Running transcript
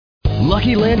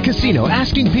Lucky Land Casino,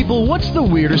 asking people, what's the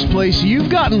weirdest place you've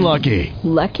gotten lucky?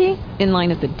 Lucky? In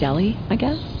line at the deli, I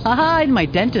guess? Aha, in my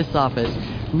dentist's office.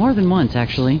 More than once,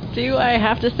 actually. Do I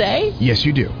have to say? Yes,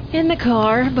 you do. In the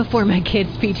car before my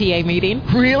kids' PTA meeting.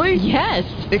 Really? Yes.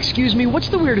 Excuse me, what's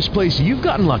the weirdest place you've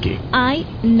gotten lucky? I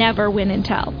never win and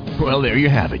tell. Well, there you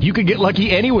have it. You can get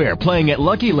lucky anywhere, playing at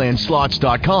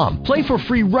LuckyLandSlots.com. Play for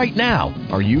free right now.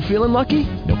 Are you feeling lucky?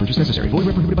 No purchase necessary. Void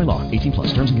where prohibited by law. 18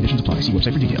 plus. Terms and conditions apply. See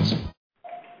website for details.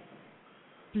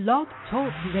 Blog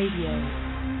Talk Radio.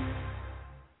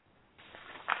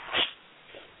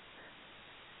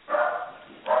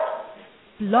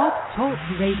 Blog Talk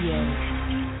Radio.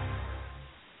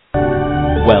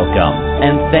 Welcome,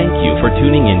 and thank you for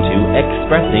tuning into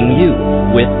Expressing You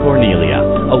with Cornelia,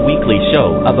 a weekly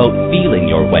show about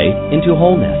feeling your way into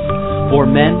wholeness. For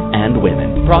men and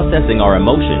women, processing our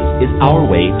emotions is our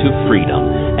way to freedom,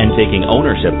 and taking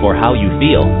ownership for how you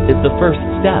feel is the first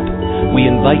step. We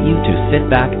invite you to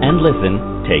sit back and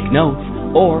listen, take notes,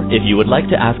 or if you would like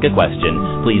to ask a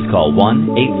question, please call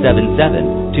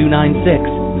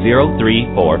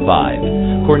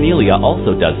 1-877-296-0345. Cornelia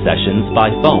also does sessions by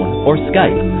phone or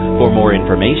Skype. For more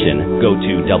information, go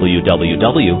to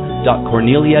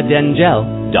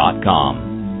www.corneliadengel.com.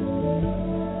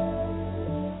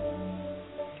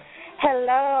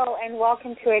 Hello, and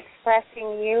welcome to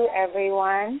Expressing You,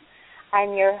 everyone.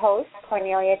 I'm your host,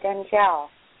 Cornelia Dengel.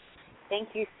 Thank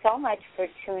you so much for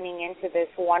tuning into this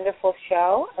wonderful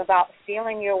show about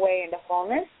feeling your way into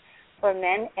wholeness for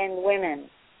men and women.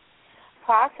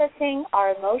 Processing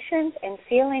our emotions and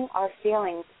feeling our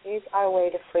feelings is our way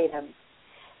to freedom.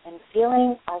 And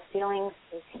feeling our feelings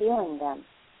is healing them.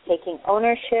 Taking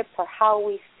ownership for how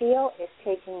we feel is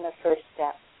taking the first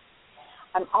step.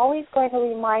 I'm always going to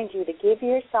remind you to give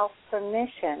yourself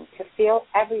permission to feel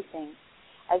everything.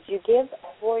 As you give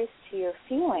a voice to your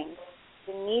feelings,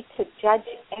 the need to judge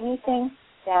anything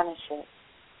vanishes.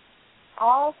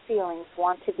 All feelings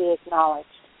want to be acknowledged,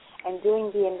 and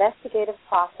doing the investigative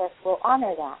process will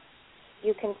honor that.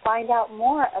 You can find out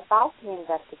more about the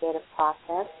investigative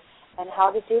process and how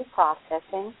to do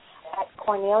processing at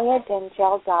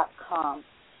corneliadengel.com.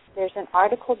 There's an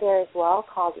article there as well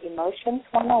called Emotions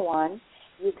 101.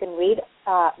 You can read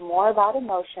more about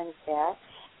emotions there,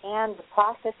 and the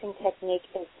processing technique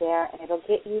is there, and it'll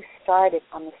get you started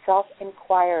on the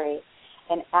self-inquiry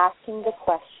and asking the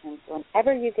questions.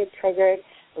 Whenever you get triggered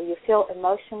or you feel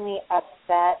emotionally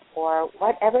upset or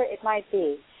whatever it might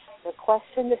be, the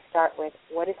question to start with,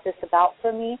 what is this about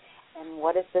for me, and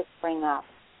what does this bring up?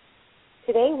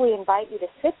 Today we invite you to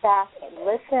sit back and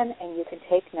listen, and you can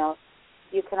take notes.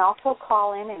 You can also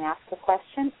call in and ask a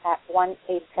question at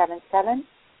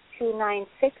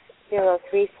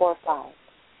 1-877-296-0345.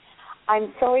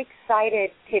 I'm so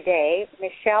excited today.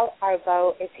 Michelle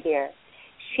Arbeau is here.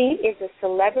 She is a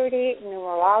celebrity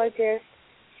numerologist.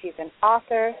 She's an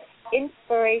author,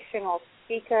 inspirational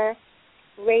speaker,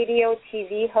 radio,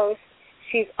 TV host.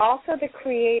 She's also the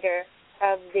creator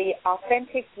of the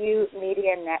Authentic You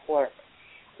Media Network.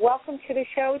 Welcome to the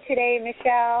show today,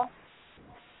 Michelle.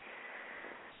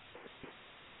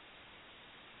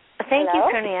 Thank Hello?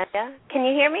 you, Cornelia. Can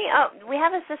you hear me? Oh, we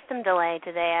have a system delay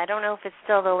today. I don't know if it's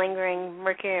still the lingering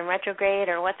Mercury in retrograde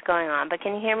or what's going on, but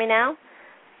can you hear me now?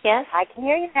 Yes? I can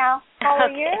hear you now. How are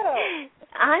Okay. you?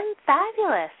 I'm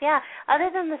fabulous, yeah. Other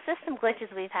than the system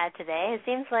glitches we've had today, it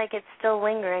seems like it's still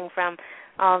lingering from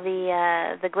all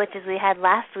the glitches we had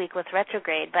last week with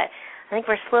retrograde, but I think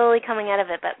we're slowly coming out of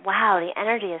it. But, wow, the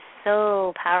energy is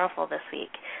so powerful this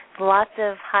week. Lots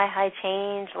of high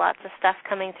change, lots of stuff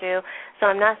coming through, so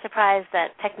I'm not surprised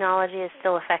that technology is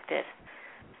still affected.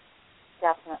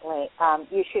 Definitely.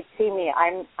 You should see me.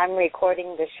 I'm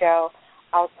recording the show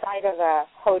outside of a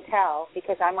hotel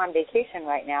because I'm on vacation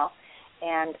right now,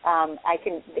 and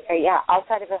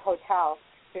outside of a hotel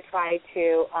to try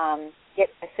to get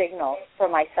a signal for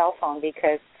my cell phone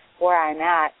because where I'm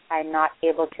at, I'm not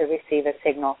able to receive a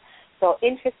signal. So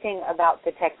interesting about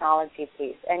the technology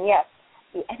piece. And yes,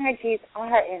 the energies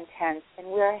are intense, and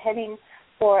we're heading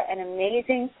for an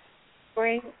amazing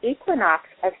spring equinox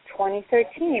of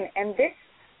 2013. And this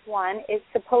one is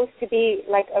supposed to be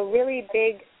like a really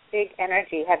big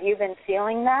energy. Have you been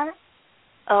feeling that?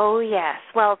 Oh, yes.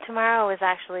 Well, tomorrow is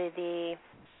actually the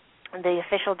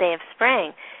official day of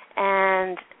spring,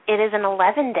 and it is an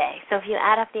 11 day. So if you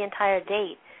add up the entire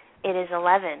date, it is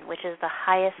 11, which is the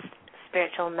highest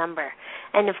spiritual number.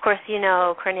 And, of course, you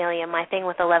know, Cornelia, my thing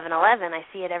with 1111, I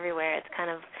see it everywhere. It's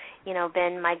kind of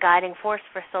been my guiding force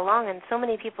for so long, and so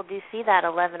many people do see that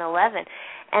 1111.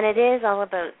 And it is all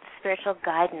about spiritual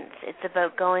guidance. It's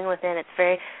about going within. It's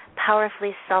very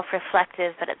powerfully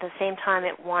self-reflective, but at the same time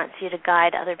it wants you to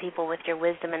guide other people with your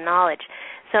wisdom and knowledge.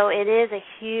 So it is a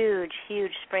huge,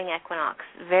 huge spring equinox,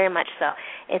 very much so.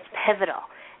 It's pivotal.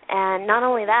 And not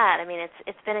only that, I mean,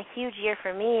 it's been a huge year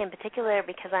for me in particular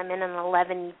because I'm in an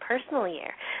 11 personal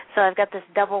year. So I've got this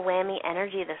double whammy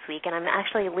energy this week, and I'm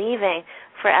actually leaving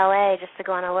for LA just to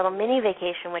go on a little mini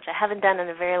vacation, which I haven't done in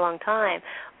a very long time,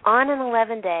 on an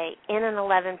 11 day in an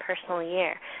 11 personal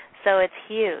year. So it's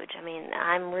huge. I mean,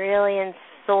 I'm really in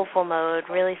soulful mode,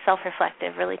 really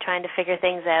self-reflective, really trying to figure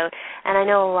things out. And I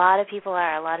know a lot of people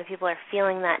are. A lot of people are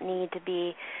feeling that need to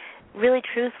be really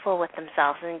truthful with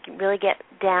themselves and really get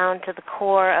down to the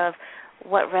core of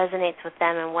what resonates with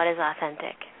them and what is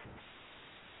authentic.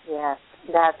 Yes,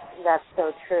 that's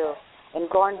so true. And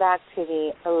going back to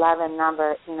the 11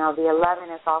 number, the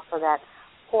 11 is also that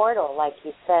portal, like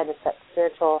you said. It's that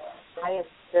highest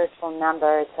spiritual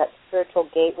number. It's that spiritual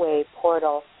gateway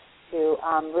portal to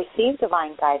receive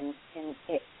divine guidance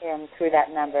in through that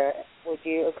number. Would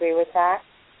you agree with that?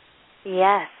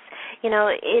 Yes.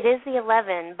 It is the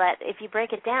 11, but if you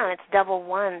break it down, it's double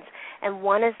ones. And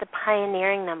 1 is the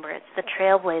pioneering number. It's the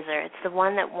trailblazer. It's the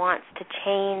one that wants to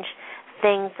change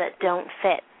things that don't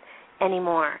fit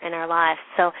anymore in our lives.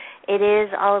 So it is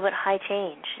all about high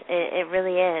change. It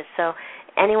really is. So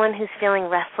anyone who's feeling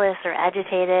restless or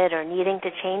agitated or needing to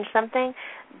change something,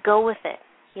 go with it.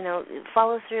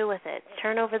 Follow through with it.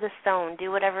 Turn over the stone.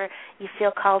 Do whatever you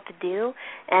feel called to do.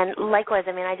 And likewise,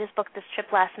 I just booked this trip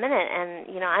last minute, and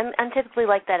I'm typically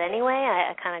like that anyway.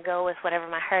 I kind of go with whatever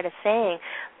my heart is saying.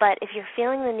 But if you're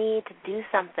feeling the need to do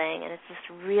something and it's just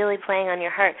really playing on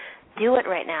your heart, do it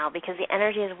right now, because the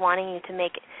energy is wanting you to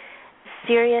make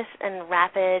serious and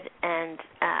rapid and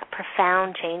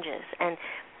profound changes. And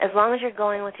as long as you're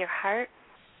going with your heart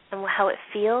and how it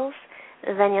feels,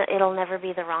 then it'll never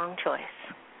be the wrong choice.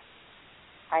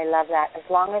 I love that. As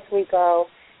long as we go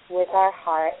with our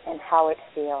heart and how it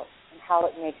feels and how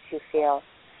it makes you feel.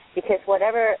 Because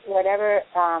whatever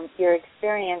you're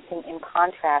experiencing in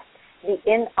contrast, the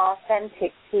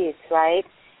inauthentic piece, right,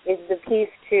 is the piece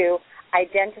to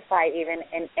identify even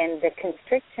and the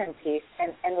constriction piece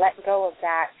and let go of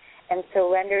that and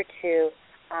surrender to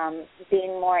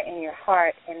being more in your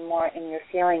heart and more in your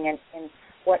feeling and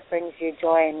what brings you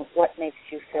joy and what makes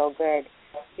you feel good.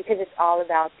 Because it's all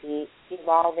about the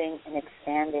evolving and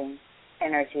expanding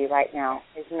energy right now.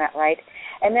 Isn't that right?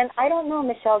 And then, I don't know,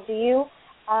 Michelle, do you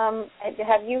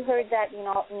have you heard that,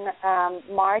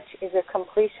 March is a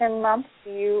completion month?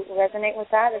 Do you resonate with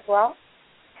that as well?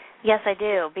 Yes, I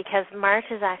do, because March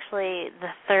is actually the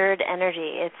third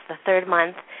energy. It's the third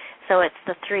month, so it's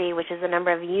the 3, which is the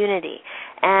number of unity.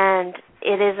 And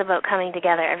it is about coming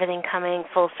together, everything coming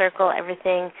full circle,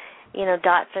 everything,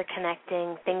 dots are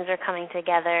connecting, things are coming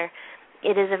together.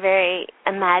 It is a very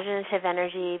imaginative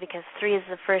energy because 3 is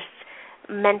the first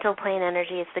mental plane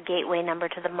energy. It's the gateway number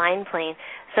to the mind plane.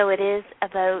 So it is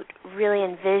about really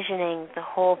envisioning the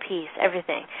whole piece,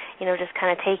 everything, just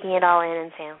kind of taking it all in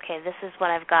and saying, okay, this is what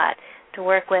I've got to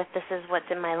work with, this is what's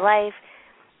in my life,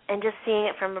 and just seeing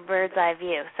it from a bird's eye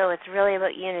view. So it's really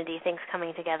about unity, things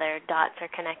coming together, dots are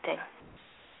connecting.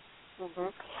 Mm-hmm.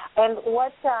 And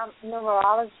what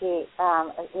numerology,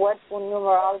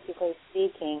 numerologically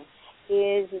speaking,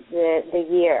 is the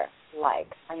year like?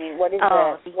 What is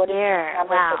the year?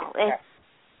 Wow.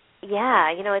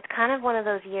 It's kind of one of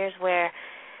those years where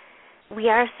we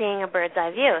are seeing a bird's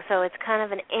eye view. So it's kind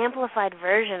of an amplified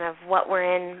version of what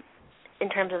we're in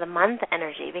terms of the month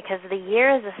energy, because the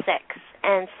year is a 6,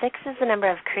 and 6 is the number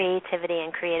of creativity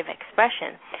and creative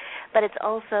expression. But it's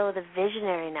also the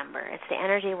visionary number. It's the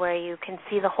energy where you can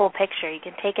see the whole picture. You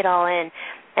can take it all in,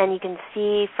 and you can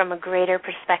see from a greater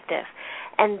perspective.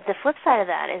 And the flip side of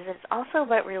that is it's also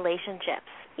about relationships,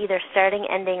 either starting,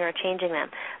 ending, or changing them.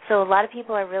 So a lot of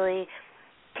people are really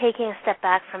taking a step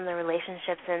back from the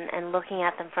relationships and looking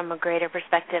at them from a greater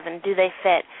perspective. And do they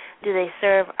fit? Do they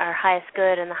serve our highest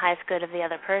good and the highest good of the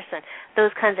other person?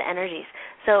 Those kinds of energies.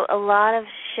 So a lot of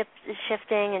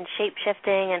shifting and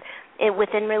shape-shifting and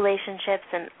within relationships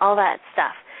and all that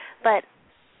stuff. But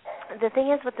the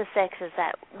thing is with the 6 is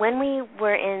that when we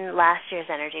were in last year's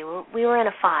energy, we were in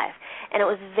a 5, and it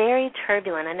was very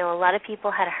turbulent. I know a lot of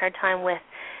people had a hard time with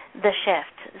the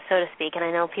shift, so to speak, and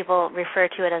I know people refer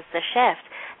to it as the shift.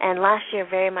 And last year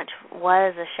very much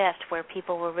was a shift where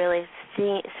people were really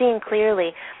seeing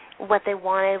clearly what they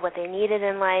wanted, what they needed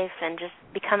in life, and just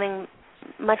becoming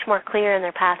much more clear in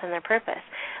their path and their purpose,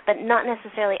 but not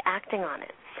necessarily acting on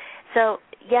it. So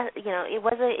it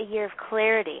was a year of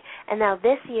clarity, and now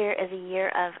this year is a year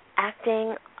of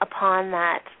acting upon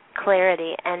that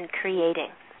clarity and creating.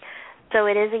 So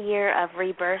it is a year of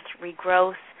rebirth,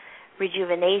 regrowth,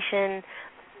 rejuvenation,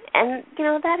 and,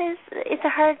 it's a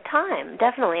hard time,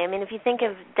 definitely. I mean, if you think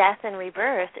of death and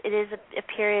rebirth, it is a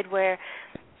period where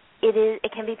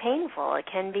it can be painful. It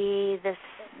can be this,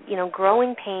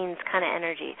 growing pains kind of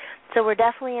energy. So we're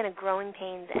definitely in a growing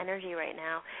pains energy right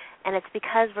now, and it's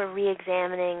because we're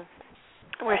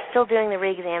still doing the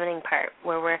re-examining part,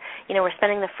 where we're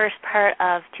spending the first part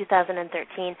of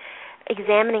 2013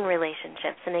 examining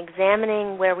relationships and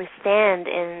examining where we stand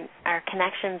in our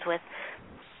connections with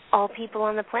all people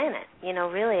on the planet.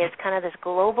 Really, it's kind of this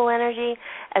global energy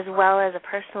as well as a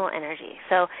personal energy.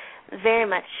 So very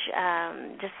much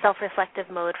just self-reflective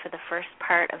mode for the first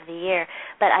part of the year.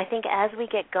 But I think as we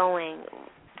get going,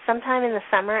 sometime in the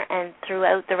summer and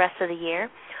throughout the rest of the year,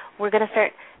 we're going to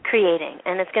start creating,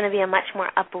 and it's going to be a much more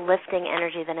uplifting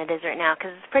energy than it is right now,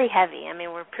 because it's pretty heavy. I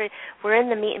mean, we're in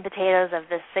the meat and potatoes of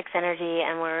this 6 energy,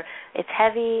 and it's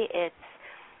heavy, it's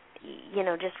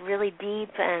just really deep,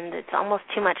 and it's almost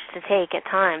too much to take at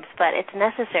times, but it's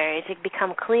necessary to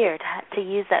become clear, to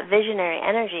use that visionary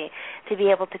energy to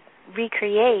be able to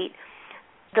recreate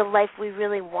the life we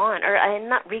really want, or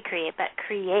not recreate, but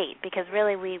create, because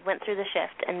really we went through the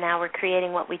shift, and now we're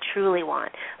creating what we truly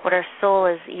want, what our soul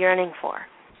is yearning for.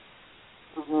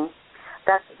 Mhm.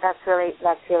 That's really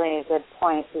a good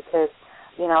point, because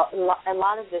a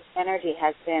lot of this energy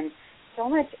has been so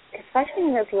much, especially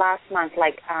in this last month,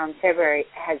 like February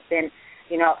has been.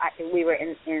 We were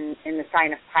in the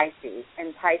sign of Pisces,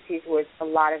 and Pisces was a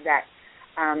lot of that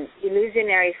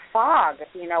illusionary fog.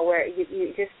 Where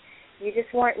you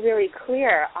just weren't really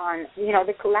clear on.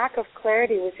 The lack of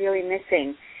clarity was really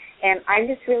missing, and I'm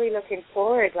just really looking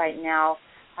forward right now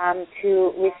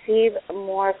to receive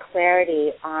more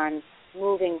clarity on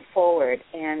moving forward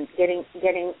and getting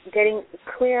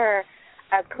clearer,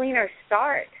 a cleaner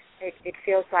start. It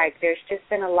feels like there's just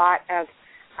been a lot of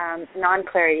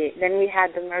non-clarity. Then we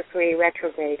had the Mercury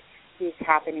retrograde piece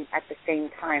happening at the same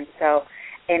time. So,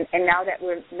 and now that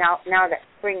now that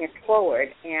spring is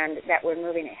forward and that we're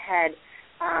moving ahead,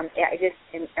 I'm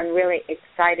really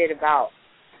excited about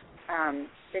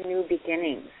the new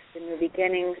beginnings.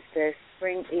 The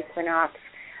spring equinox,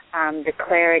 the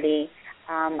clarity,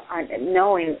 on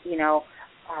knowing,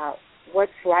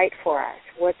 what's right for us,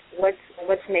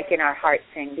 what's making our hearts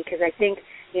sing. Because I think,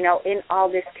 in all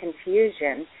this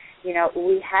confusion,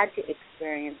 we had to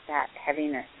experience that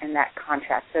heaviness and that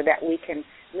contrast so that we can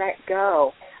let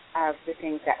go of the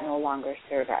things that no longer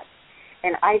serve us.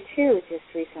 And I, too, just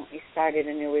recently started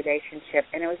a new relationship,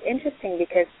 and it was interesting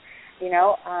because, it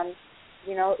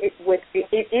was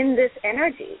in this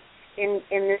energy, in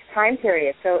this time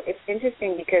period. So it's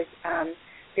interesting because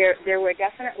there were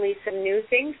definitely some new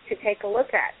things to take a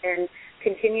look at, and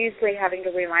continuously having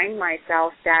to remind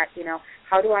myself that,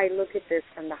 how do I look at this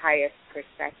from the highest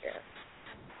perspective?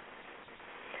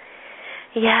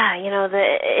 Yeah,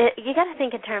 you got to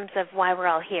think in terms of why we're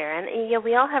all here. And,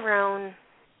 we all have our own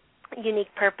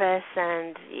unique purpose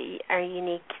and our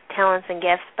unique talents and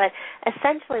gifts, but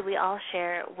essentially we all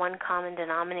share one common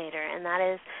denominator, and that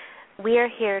is we are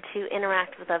here to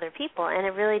interact with other people, and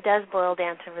it really does boil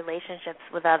down to relationships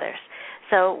with others.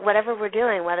 So whatever we're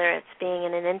doing, whether it's being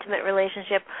in an intimate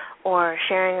relationship or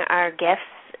sharing our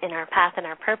gifts in our path and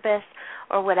our purpose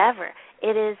or whatever,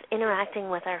 it is interacting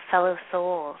with our fellow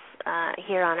souls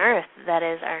here on Earth that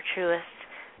is our truest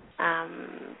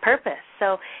purpose.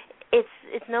 So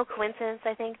it's no coincidence,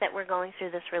 I think, that we're going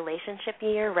through this relationship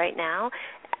year right now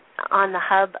on the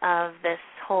hub of this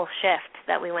whole shift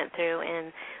that we went through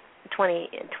in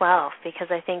 2012, because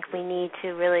I think we need to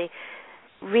really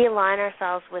realign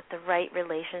ourselves with the right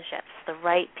relationships, the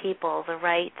right people, the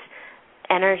right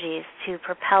energies to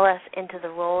propel us into the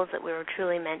roles that we were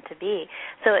truly meant to be.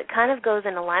 So it kind of goes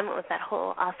in alignment with that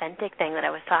whole authentic thing that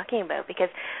I was talking about, because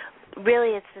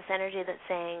really it's this energy that's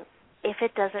saying, if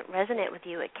it doesn't resonate with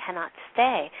you, it cannot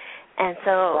stay. And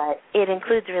so it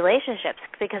includes relationships,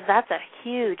 because that's a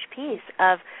huge piece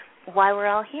of why we're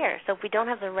all here. So if we don't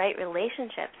have the right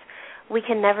relationships, we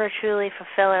can never truly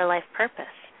fulfill our life purpose.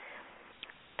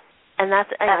 And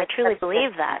I truly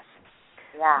believe that.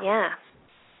 Yeah.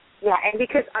 Yeah, and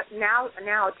because now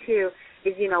too,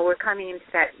 is, we're coming into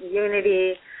that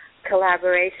unity,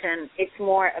 collaboration. It's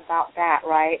more about that,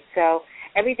 right? So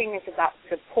everything is about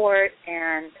support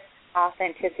and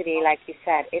authenticity, like you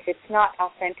said. If it's not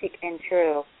authentic and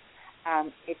true,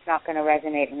 it's not going to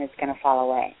resonate and it's going to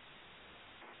fall away.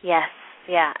 Yes,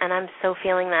 Yeah, and I'm so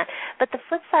feeling that. But the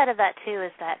flip side of that, too,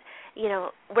 is that,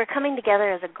 we're coming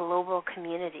together as a global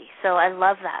community. So I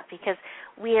love that because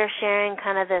we are sharing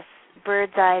kind of this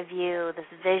bird's eye view, this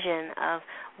vision of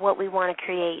what we want to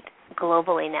create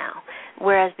globally now.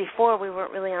 Whereas before we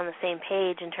weren't really on the same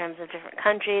page in terms of different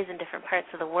countries and different parts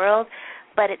of the world,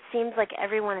 but it seems like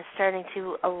everyone is starting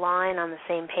to align on the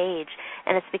same page,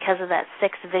 and it's because of that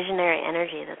sixth visionary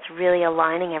energy that's really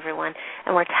aligning everyone,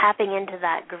 and we're tapping into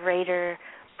that greater,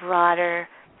 broader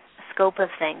scope of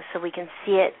things so we can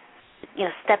see it,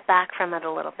 step back from it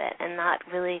a little bit and not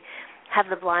really have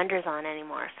the blinders on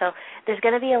anymore. So there's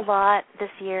going to be a lot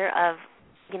this year of,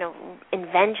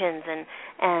 inventions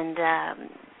and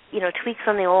tweaks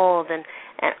on the old and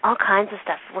all kinds of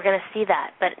stuff. We're going to see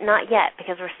that, but not yet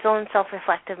because we're still in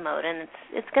self-reflective mode, and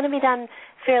it's going to be done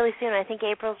fairly soon. I think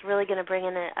April's really going to bring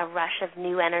in a rush of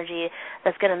new energy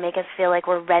that's going to make us feel like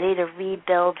we're ready to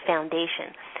rebuild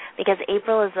foundation, because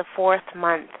April is the 4th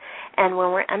month, and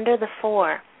when we're under the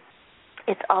 4,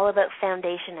 it's all about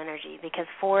foundation energy, because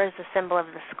 4 is the symbol of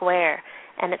the square,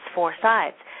 and it's 4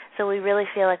 sides. So we really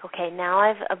feel like, okay, now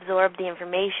I've absorbed the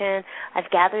information,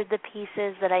 I've gathered the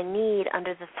pieces that I need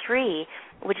under the 3,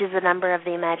 which is the number of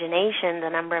the imagination, the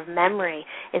number of memory.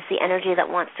 It's the energy that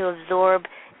wants to absorb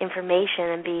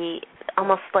information and be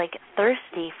almost like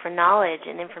thirsty for knowledge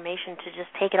and information to just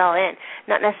take it all in,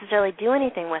 not necessarily do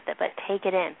anything with it, but take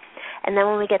it in. And then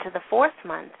when we get to the 4th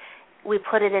month, we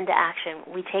put it into action.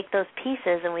 We take those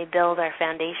pieces and we build our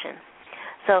foundation.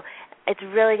 So it's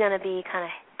really going to be kind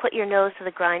of put your nose to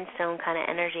the grindstone kind of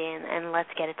energy and let's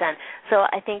get it done. So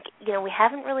I think, we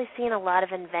haven't really seen a lot of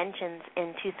inventions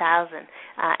in 2000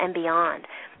 and beyond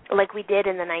like we did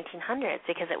in the 1900s,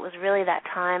 because it was really that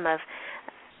time of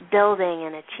building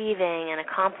and achieving and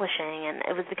accomplishing, and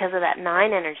it was because of that 9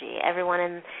 energy.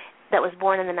 Everyone that was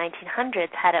born in the 1900s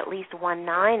had at least 1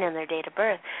 9 in their date of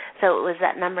birth. So it was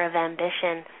that number of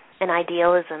ambition and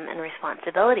idealism and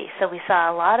responsibility. So we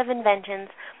saw a lot of inventions,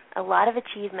 a lot of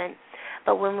achievement,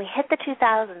 but when we hit the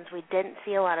 2000s, we didn't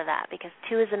see a lot of that, because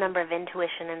 2 is a number of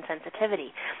intuition and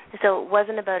sensitivity. So it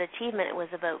wasn't about achievement, it was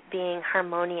about being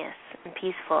harmonious and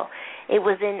peaceful. It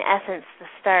was, in essence, the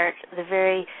start, the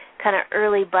very kind of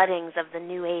early buddings of the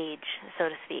new age, so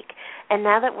to speak. And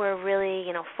now that we're really,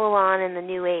 full on in the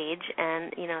new age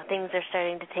and, things are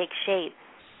starting to take shape,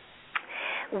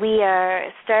 we are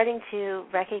starting to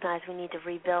recognize we need to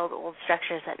rebuild old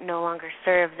structures that no longer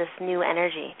serve this new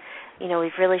energy.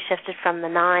 We've really shifted from the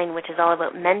 9, which is all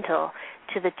about mental,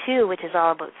 to the 2, which is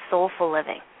all about soulful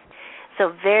living.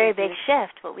 So very big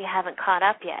shift, but we haven't caught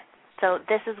up yet. So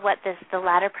this is what the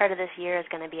latter part of this year is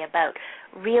going to be about,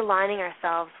 realigning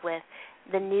ourselves with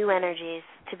the new energies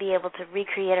to be able to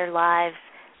recreate our lives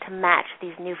to match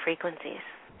these new frequencies.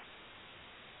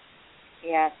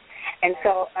 Yes. And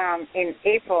so in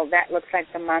April, that looks like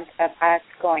the month of us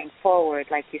going forward.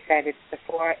 Like you said, it's the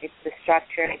 4, it's the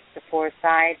structure, it's the 4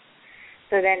 sides.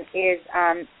 So then is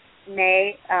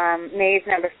May is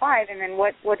number 5, and then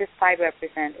what does 5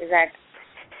 represent? Is that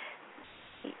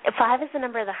 5 is the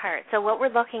number of the heart. So what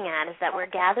we're looking at is that we're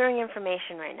gathering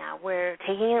information right now. We're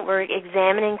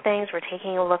examining things. We're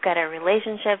taking a look at our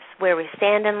relationships, where we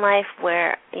stand in life,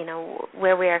 where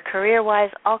we are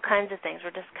career-wise, all kinds of things.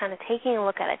 We're just kind of taking a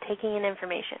look at it, taking in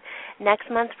information. Next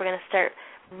month, we're going to start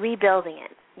rebuilding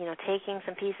it, taking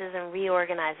some pieces and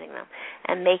reorganizing them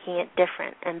and making it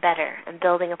different and better and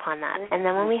building upon that. And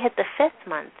then when we hit the 5th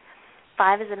month,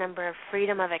 5 is a number of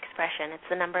freedom of expression. It's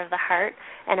the number of the heart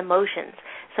and emotions.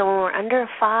 So when we're under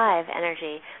 5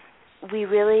 energy, we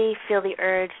really feel the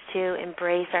urge to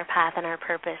embrace our path and our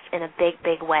purpose in a big,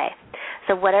 big way.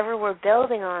 So whatever we're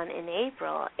building on in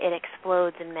April, it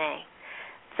explodes in May.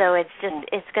 So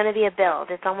it's going to be a build.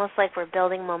 It's almost like we're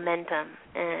building momentum.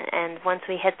 And once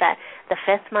we hit that, the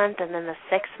 5th month and then the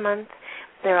 6th month,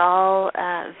 they're all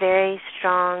very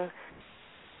strong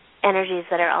energies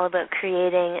that are all about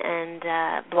creating and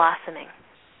blossoming.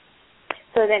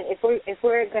 So then if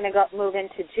we're going to move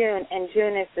into June, and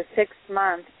June is the 6th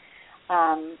month,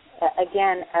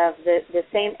 again, of the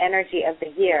same energy of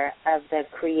the year, of the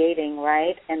creating,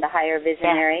 right, and the higher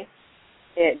visionary,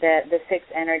 the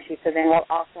 6th energy. So then we'll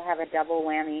also have a double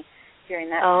whammy during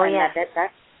that time. Yeah.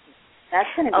 That's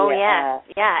going to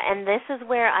be yeah, and this is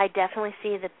where I definitely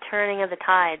see the turning of the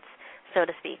tides, so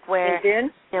to speak, where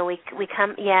in June? We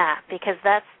come, because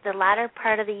that's the latter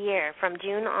part of the year. From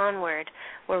June onward,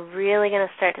 we're really going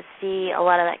to start to see a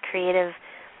lot of that creative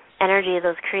energy,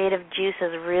 those creative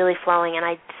juices really flowing. And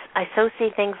I so see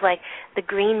things like the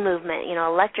green movement,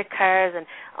 electric cars and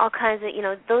all kinds of,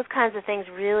 those kinds of things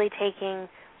really taking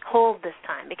hold this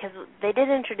time, because they did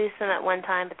introduce them at one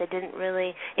time, but they didn't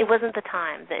really, it wasn't the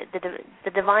time.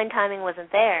 The divine timing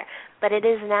wasn't there, but it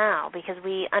is now, because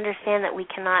we understand that we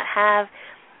cannot have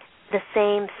the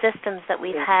same systems that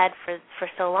we've had for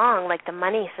so long, like the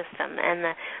money system and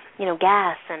the,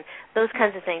 gas and those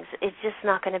kinds of things. It's just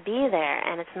not going to be there,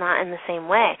 and it's not in the same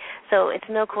way. So it's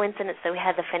no coincidence that we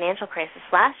had the financial crisis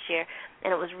last year,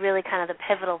 and it was really kind of the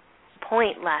pivotal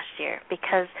point last year,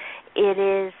 because it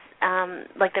is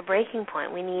like the breaking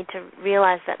point. We need to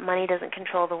realize that money doesn't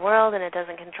control the world, and it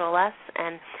doesn't control us,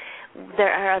 and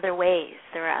there are other ways,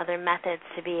 there are other methods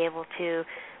to be able to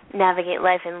navigate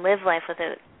life and live life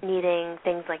without needing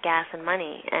things like gas and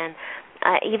money. And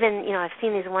even, I've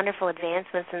seen these wonderful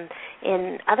advancements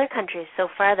in other countries so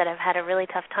far that have had a really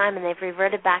tough time, and they've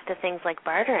reverted back to things like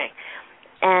bartering.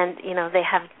 And, they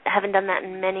haven't done that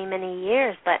in many, many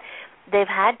years, but they've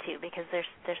had to, because their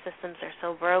systems are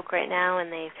so broke right now,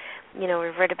 and they've,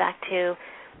 reverted back to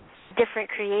different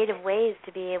creative ways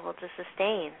to be able to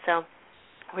sustain. So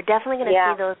we're definitely going to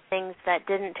see those things that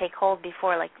didn't take hold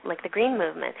before, like the green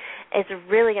movement. It's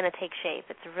really going to take shape.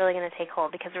 It's really going to take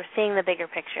hold, because we're seeing the bigger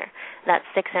picture. That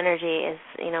 6 energy is,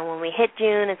 when we hit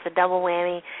June, it's a double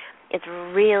whammy. It's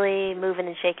really moving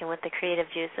and shaking with the creative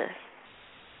juices.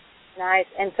 Nice.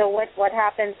 And so what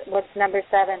happens? What's number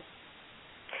 7?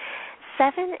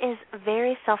 7 is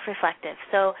very self-reflective.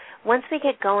 So once we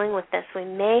get going with this, we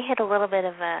may hit a little bit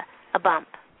of a bump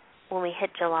when we hit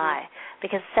July,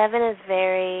 because 7 is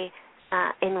very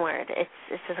inward. It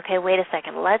says, okay, wait a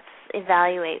second, let's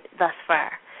evaluate thus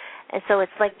far. And so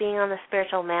it's like being on the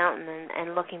spiritual mountain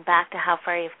and looking back to how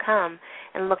far you've come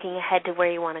and looking ahead to where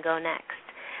you want to go next.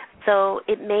 So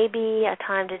it may be a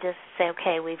time to just say,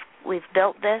 okay, we've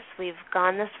built this, we've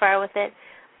gone this far with it,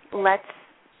 let's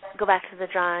go back to the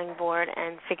drawing board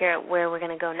and figure out where we're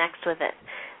going to go next with it.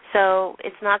 So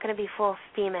it's not going to be full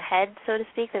steam ahead, so to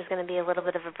speak. There's going to be a little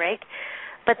bit of a break.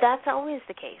 But that's always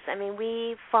the case. I mean,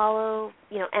 we follow,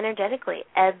 energetically,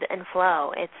 ebb and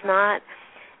flow. It's not,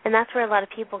 and that's where a lot of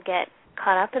people get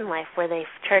caught up in life, where they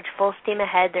charge full steam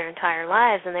ahead their entire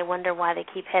lives, and they wonder why they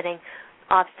keep hitting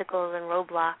obstacles and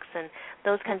roadblocks and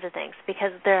those kinds of things,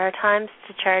 because there are times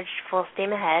to charge full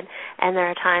steam ahead, and there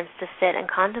are times to sit and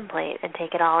contemplate and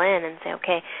take it all in and say,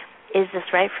 okay, is this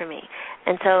right for me?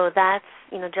 And so that's,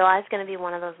 July is going to be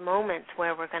one of those moments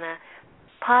where we're going to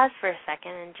pause for a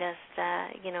second and just,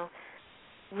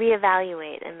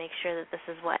 reevaluate and make sure that this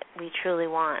is what we truly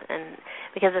want. And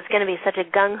because it's going to be such a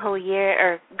gung-ho year,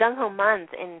 or gung-ho month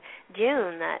in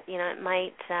June, that, it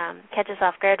might catch us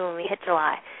off guard when we hit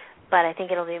July. But I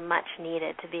think it'll be much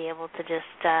needed to be able to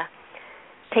just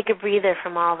take a breather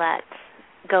from all that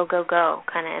go, go, go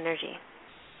kind of energy.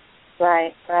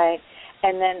 Right.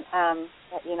 And then,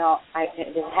 I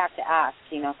just have to ask,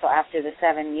 so after the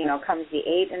 7, comes the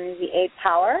 8, and is the 8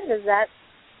 power? Is that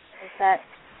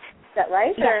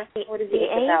right? Yes, or what is the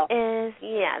 8 about?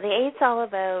 The 8's all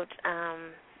about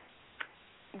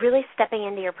really stepping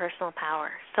into your personal power.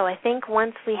 So I think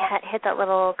once we hit that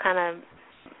little kind of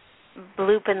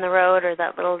bloop in the road, or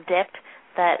that little dip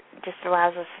that just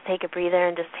allows us to take a breather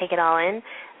and just take it all in,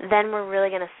 then we're really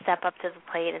going to step up to the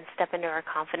plate and step into our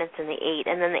confidence in the 8.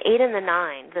 And then the 8 and the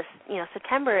 9,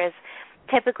 September is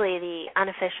typically the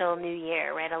unofficial new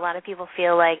year, right? A lot of people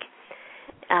feel like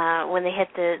when they hit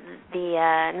the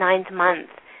 9th month,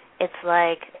 it's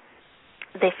like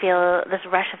they feel this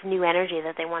rush of new energy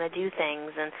that they want to do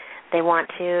things, and they want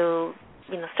to,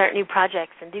 start new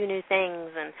projects and do new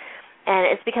things, and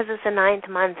it's because it's the 9th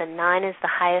month, and 9 is the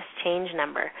highest change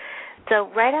number.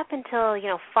 So right up until,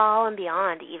 fall and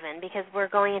beyond even, because we're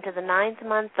going into the 9th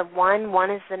month, the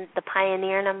 1 is the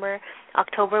pioneer number.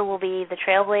 October will be the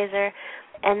trailblazer.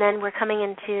 And then we're coming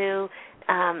into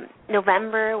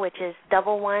November, which is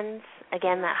double 1s,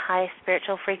 again, that high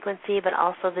spiritual frequency, but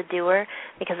also the doer,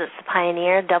 because it's the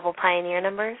pioneer, double pioneer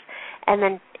numbers. And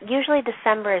then usually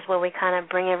December is where we kind of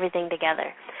bring everything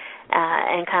together.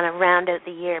 And kind of round out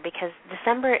the year, because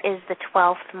December is the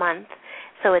 12th month,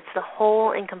 so it's the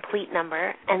whole and complete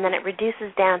number, and then it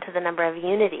reduces down to the number of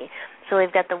unity. So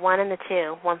we've got the 1 and the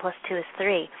 2. 1 plus 2 is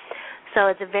 3. So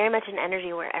it's very much an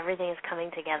energy where everything is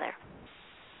coming together.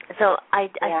 So I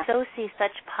so see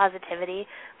such positivity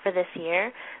for this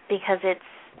year, because it's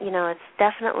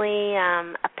definitely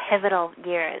a pivotal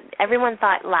year. Everyone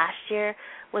thought last year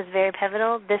was very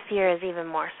pivotal. This year is even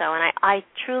more so, and I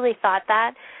truly thought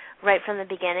that right from the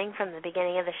beginning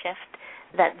of the shift,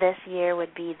 that this year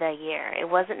would be the year. It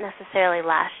wasn't necessarily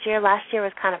last year. Last year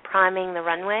was kind of priming the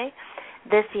runway.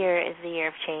 This year is the year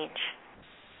of change.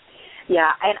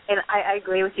 Yeah, and I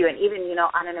agree with you. And even,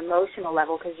 on an emotional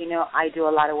level, because, I do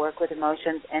a lot of work with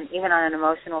emotions, and even on an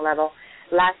emotional level,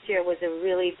 last year was a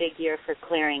really big year for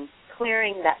clearing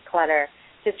that clutter,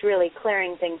 just really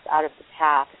clearing things out of the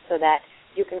path so that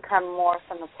you can come more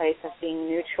from a place of being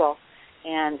neutral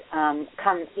and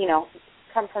come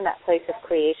from that place of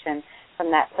creation,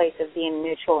 from that place of being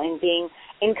neutral and being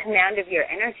in command of your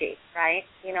energy, right?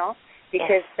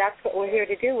 Because that's what we're here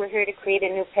to do. We're here to create a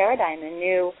new paradigm, a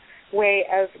new way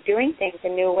of doing things, a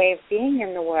new way of being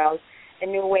in the world, a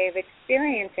new way of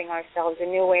experiencing ourselves, a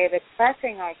new way of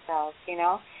expressing ourselves,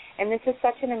 And this is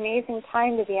such an amazing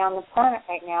time to be on the planet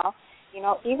right now.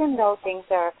 Even though things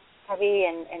are heavy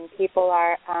and people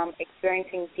are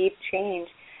experiencing deep change,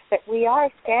 but we are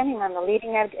standing on the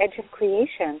leading edge of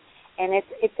creation, and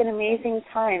it's an amazing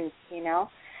time,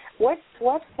 What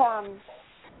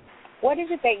is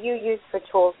it that you use for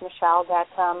tools, Michelle, that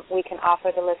we can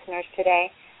offer the listeners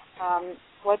today?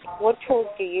 What tools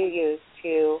do you use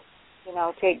to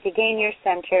gain your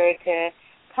center, to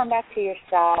come back to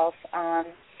yourself,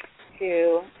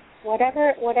 to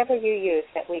whatever you use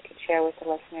that we could share with the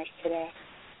listeners today?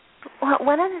 Well,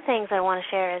 one of the things I want to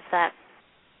share is that,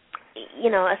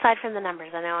 aside from the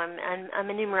numbers, I know I'm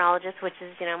a numerologist, which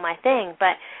is, my thing,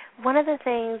 but one of the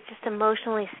things, just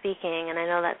emotionally speaking, and I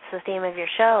know that's the theme of your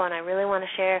show, and I really want to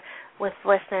share with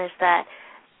listeners that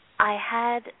I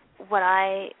had what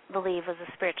I believe was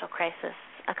a spiritual crisis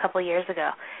a couple years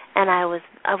ago, and I was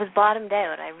bottomed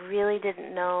out. I really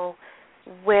didn't know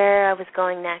where I was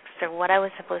going next or what I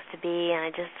was supposed to be, and I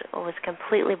just was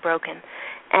completely broken.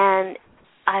 And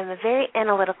I'm a very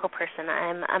analytical person.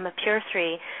 I'm a pure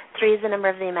 3. 3 is the number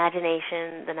of the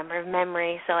imagination, the number of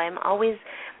memory, so I always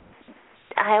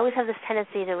have this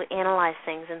tendency to analyze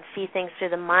things and see things through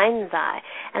the mind's eye,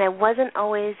 and I wasn't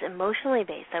always emotionally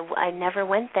based. I never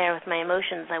went there with my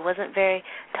emotions. I wasn't very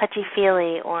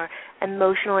touchy-feely or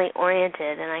emotionally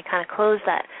oriented, and I kind of closed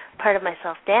that part of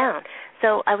myself down.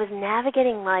 So I was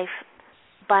navigating life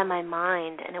by my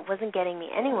mind, and it wasn't getting me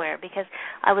anywhere because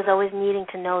I was always needing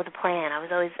to know the plan. I was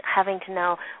always having to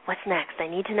know what's next. I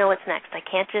need to know what's next. I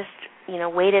can't just,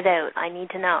 wait it out. I need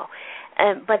to know.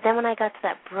 But then when I got to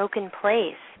that broken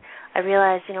place, I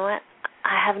realized, I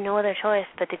have no other choice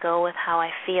but to go with how I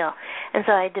feel. And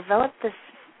so I developed this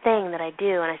thing that I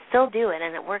do, and I still do it,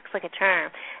 and it works like a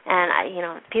charm. And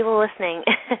people listening,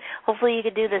 hopefully you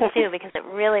could do this too, because it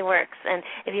really works. And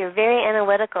if you're very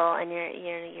analytical and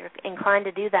you're inclined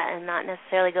to do that and not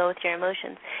necessarily go with your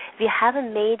emotions, if you have a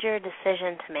major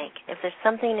decision to make, if there's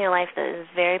something in your life that is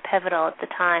very pivotal at the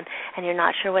time and you're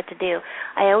not sure what to do,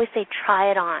 I always say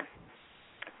try it on.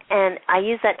 And I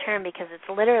use that term because it's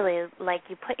literally like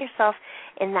you put yourself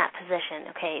in that position.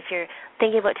 Okay, if you're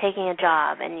thinking about taking a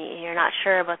job and you're not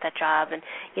sure about that job and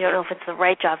you don't know if it's the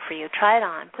right job for you, try it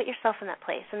on. Put yourself in that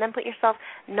place, and then put yourself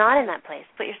not in that place.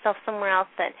 Put yourself somewhere else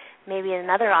that may be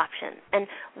another option. And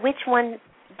which one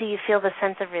do you feel the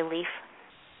sense of relief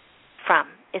from?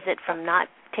 Is it from not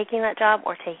taking that job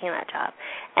or taking that job?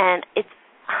 And it's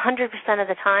 100% of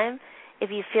the time, if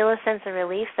you feel a sense of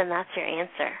relief, then that's your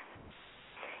answer.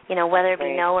 Whether it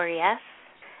be no or yes,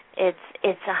 it's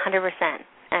 100%.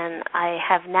 And I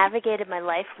have navigated my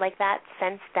life like that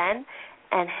since then,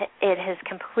 and it has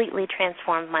completely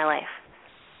transformed my life.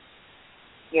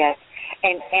 Yes.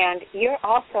 And you're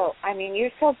also, you're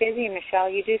so busy, Michelle.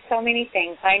 You do so many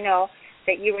things. I know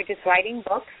that you were just writing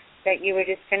books, that you were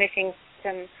just finishing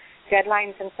some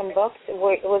deadlines in some books.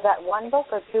 Was that one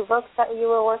book or 2 books that you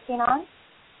were working on?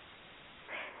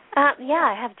 Yeah,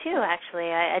 I have 2,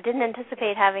 actually. I didn't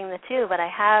anticipate having the 2, but I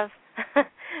have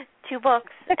 2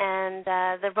 books, and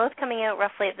they're both coming out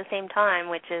roughly at the same time,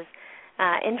 which is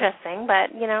interesting.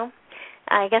 But,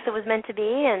 I guess it was meant to be,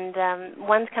 and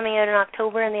one's coming out in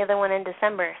October and the other one in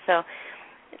December. So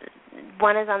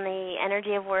one is on the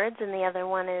energy of words, and the other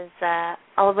one is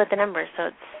all about the numbers. So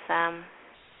it's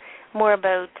more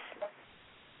about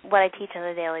what I teach on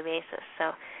a daily basis.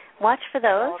 So watch for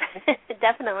those,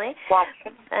 definitely.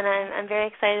 And I'm very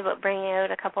excited about bringing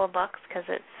out a couple of books because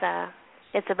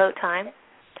it's about time.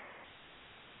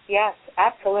 Yes,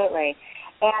 absolutely.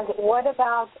 And what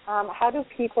about how do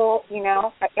people,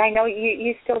 I know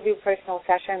you still do personal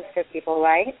sessions for people,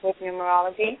 right, with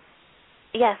numerology?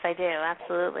 Yes, I do,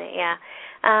 absolutely, yeah.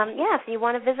 If you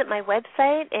want to visit my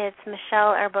website, it's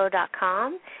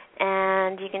michellearbeau.com,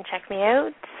 and you can check me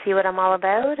out, see what I'm all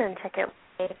about, and check out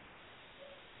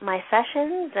my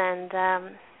sessions and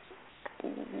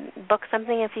book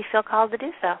something if you feel called to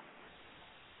do so.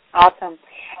 Awesome.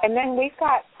 And then we've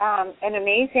got an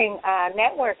amazing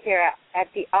network here at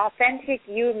the Authentic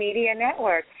You Media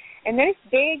Network. And there's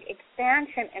big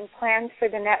expansion and plans for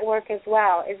the network as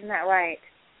well. Isn't that right?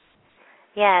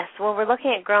 Yes. Well, we're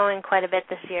looking at growing quite a bit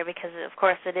this year because, of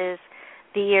course, it is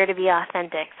the year to be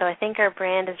authentic. So I think our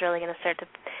brand is really going to start to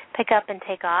pick up and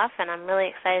take off, and I'm really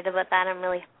excited about that. I'm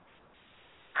really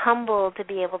humbled to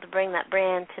be able to bring that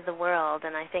brand to the world,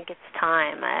 and I think it's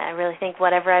time. I really think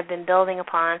whatever I've been building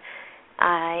upon,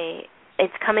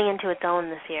 it's coming into its own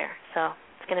this year. So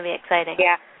it's going to be exciting.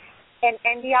 Yeah.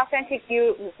 And the Authentic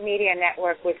You Media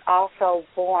Network was also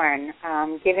born,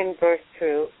 given birth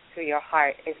through your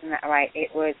heart, isn't that right?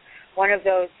 It was one of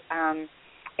those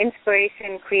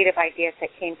inspiration, creative ideas that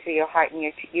came through your heart, and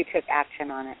you took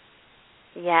action on it.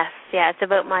 Yes, it's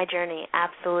about my journey,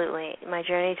 absolutely, my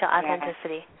journey to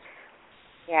authenticity.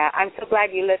 Yeah, I'm so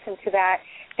glad you listened to that.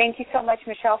 Thank you so much,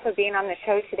 Michelle, for being on the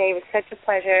show today. It was such a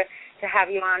pleasure to have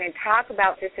you on and talk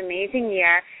about this amazing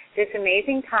year, this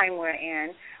amazing time we're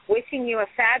in. Wishing you a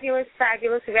fabulous,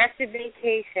 fabulous rested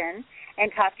vacation,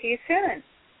 and talk to you soon.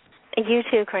 You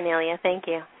too, Cornelia. Thank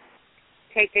you.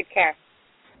 Take good care.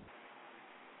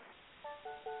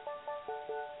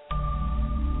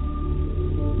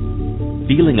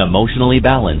 Feeling emotionally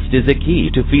balanced is a key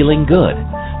to feeling good.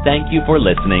 Thank you for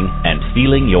listening and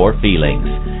feeling your feelings.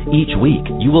 Each week,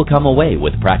 you will come away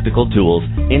with practical tools,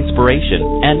 inspiration,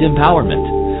 and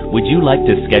empowerment. Would you like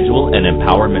to schedule an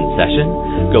empowerment session?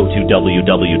 Go to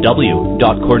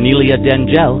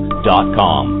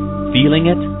www.corneliadengel.com. Feeling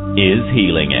it is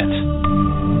healing it.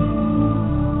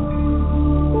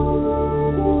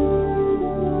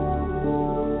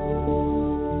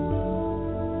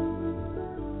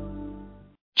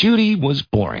 Judy was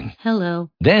boring. Hello.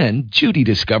 Then Judy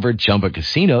discovered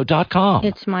ChumbaCasino.com.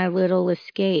 It's my little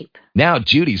escape. Now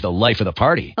Judy's the life of the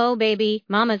party. Oh, baby,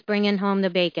 mama's bringing home the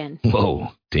bacon.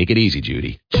 Whoa, take it easy,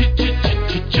 Judy.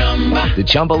 The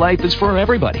Chumba life is for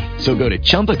everybody. So go to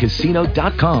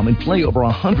ChumbaCasino.com and play over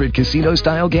 100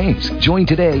 casino-style games. Join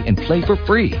today and play for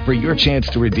free for your chance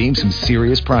to redeem some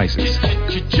serious prizes.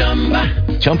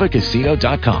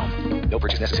 ChumbaCasino.com. No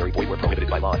purchase necessary. Void where prohibited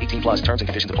by law. 18 plus terms and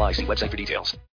conditions apply. See website for details.